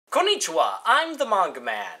Konnichiwa, I'm the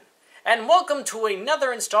MangaMan, and welcome to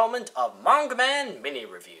another installment of MangaMan Mini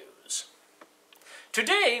Reviews.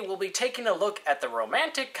 Today, we'll be taking a look at the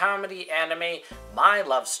romantic comedy anime My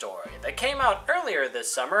Love Story that came out earlier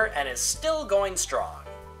this summer and is still going strong.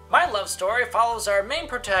 My Love Story follows our main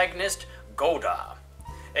protagonist, Goda,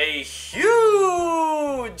 a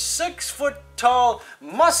huge 6-foot-tall,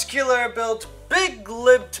 muscular-built,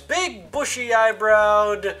 big-lipped, big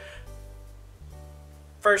bushy-eyebrowed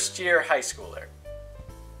first-year high schooler.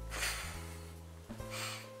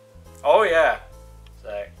 Oh yeah. It's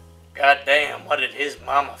like, goddamn, what did his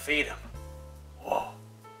mama feed him? Whoa.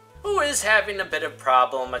 Who is having a bit of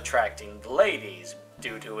problem attracting the ladies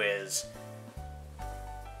due to his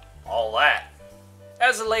all that.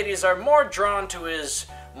 As the ladies are more drawn to his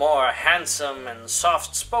more handsome and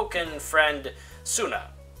soft-spoken friend,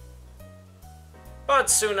 Suna.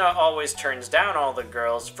 But Suna always turns down all the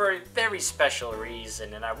girls for a very special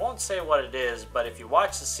reason, and I won't say what it is, but if you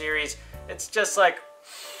watch the series, it's just like,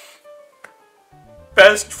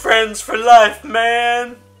 best friends for life,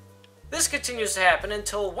 man! This continues to happen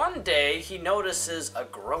until one day he notices a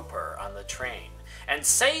groper on the train, and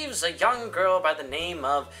saves a young girl by the name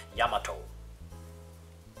of Yamato.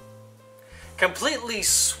 Completely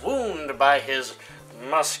swooned by his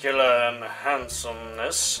muscular and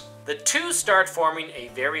handsomeness, the two start forming a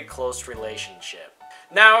very close relationship.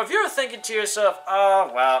 Now, if you're thinking to yourself,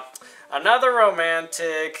 oh, well, another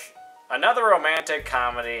romantic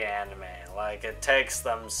comedy anime, like it takes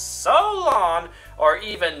them so long, or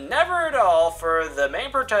even never at all, for the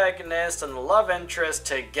main protagonist and the love interest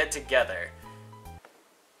to get together.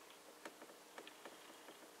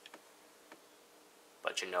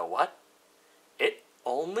 But you know what? It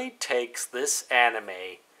only takes this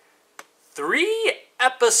anime 3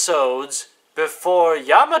 episodes before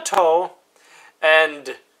Yamato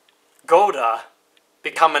and Goda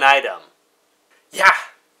become an item. Yeah!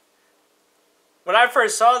 When I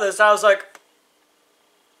first saw this, I was like,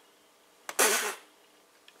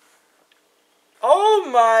 oh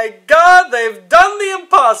my god, they've done the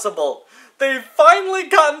impossible! They've finally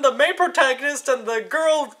gotten the main protagonist and the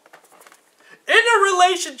girl in a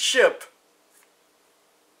relationship!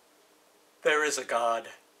 There is a god.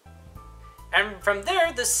 And from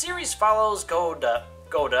there, the series follows Goda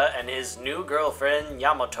and his new girlfriend,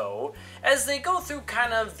 Yamato, as they go through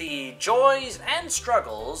kind of the joys and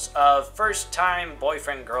struggles of first-time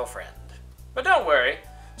boyfriend-girlfriend. But don't worry,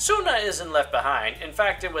 Suna isn't left behind. In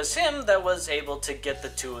fact, it was him that was able to get the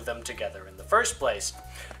two of them together in the first place.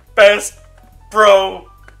 Best bro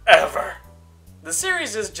ever! The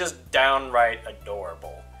series is just downright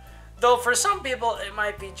adorable. Though for some people, it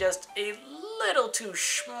might be just a little too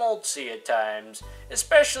schmaltzy at times,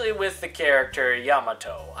 especially with the character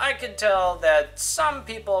Yamato. I could tell that some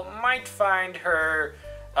people might find her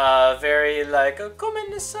very like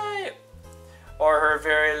 "gomenasai," or her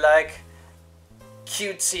very like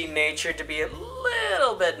cutesy nature to be a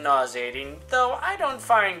little bit nauseating, though I don't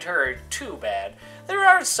find her too bad. There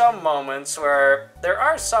are some moments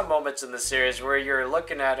in the series where you're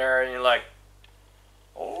looking at her and you're like,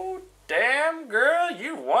 oh damn girl,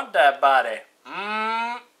 you want that body.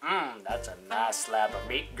 That's a nice slab of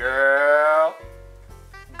meat, girl.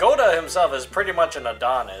 Goda himself is pretty much an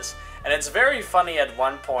Adonis, and it's very funny at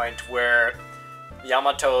one point where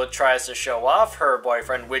Yamato tries to show off her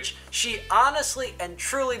boyfriend, which she honestly and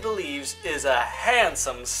truly believes is a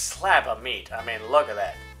handsome slab of meat. I mean, look at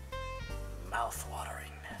that.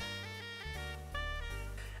 Mouth-watering.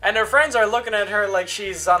 And her friends are looking at her like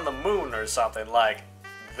she's on the moon or something, like,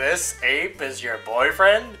 this ape is your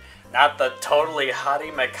boyfriend? Not the totally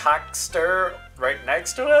hottie McHockster right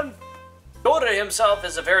next to him? Goda himself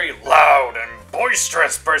is a very loud and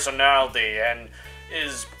boisterous personality and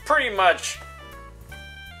is pretty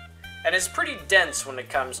dense when it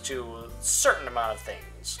comes to a certain amount of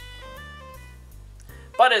things.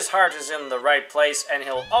 But his heart is in the right place and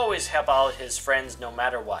he'll always help out his friends no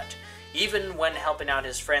matter what. Even when helping out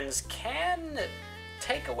his friends can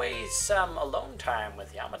take away some alone time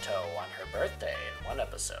with Yamato on her birthday in one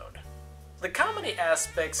episode. The comedy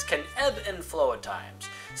aspects can ebb and flow at times.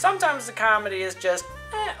 Sometimes the comedy is just,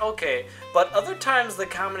 okay, but other times the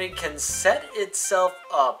comedy can set itself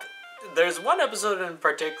up. There's one episode in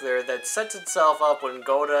particular that sets itself up when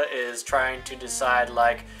Goda is trying to decide,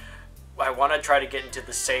 like, I want to try to get into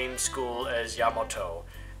the same school as Yamato,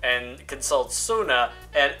 and consults Suna,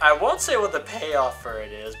 and I won't say what the payoff for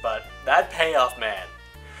it is, but that payoff, man.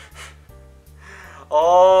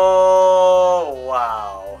 Oh,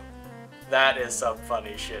 wow. That is some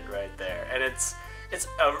funny shit right there. And it's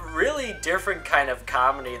a really different kind of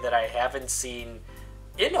comedy that I haven't seen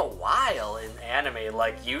in a while in anime.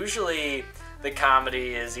 Like, usually the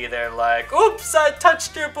comedy is either like, oops, I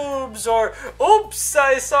touched your boobs, or oops,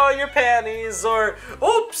 I saw your panties, or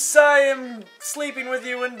oops, I am sleeping with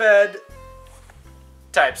you in bed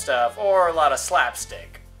type stuff, or a lot of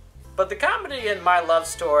slapstick. But the comedy in My Love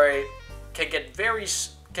Story can get very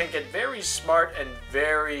smart and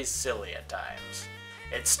very silly at times.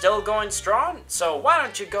 It's still going strong, so why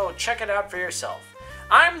don't you go check it out for yourself.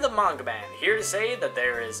 I'm the MangaMan, here to say that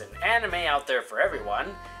there is an anime out there for everyone,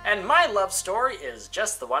 and My Love Story is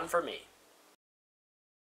just the one for me.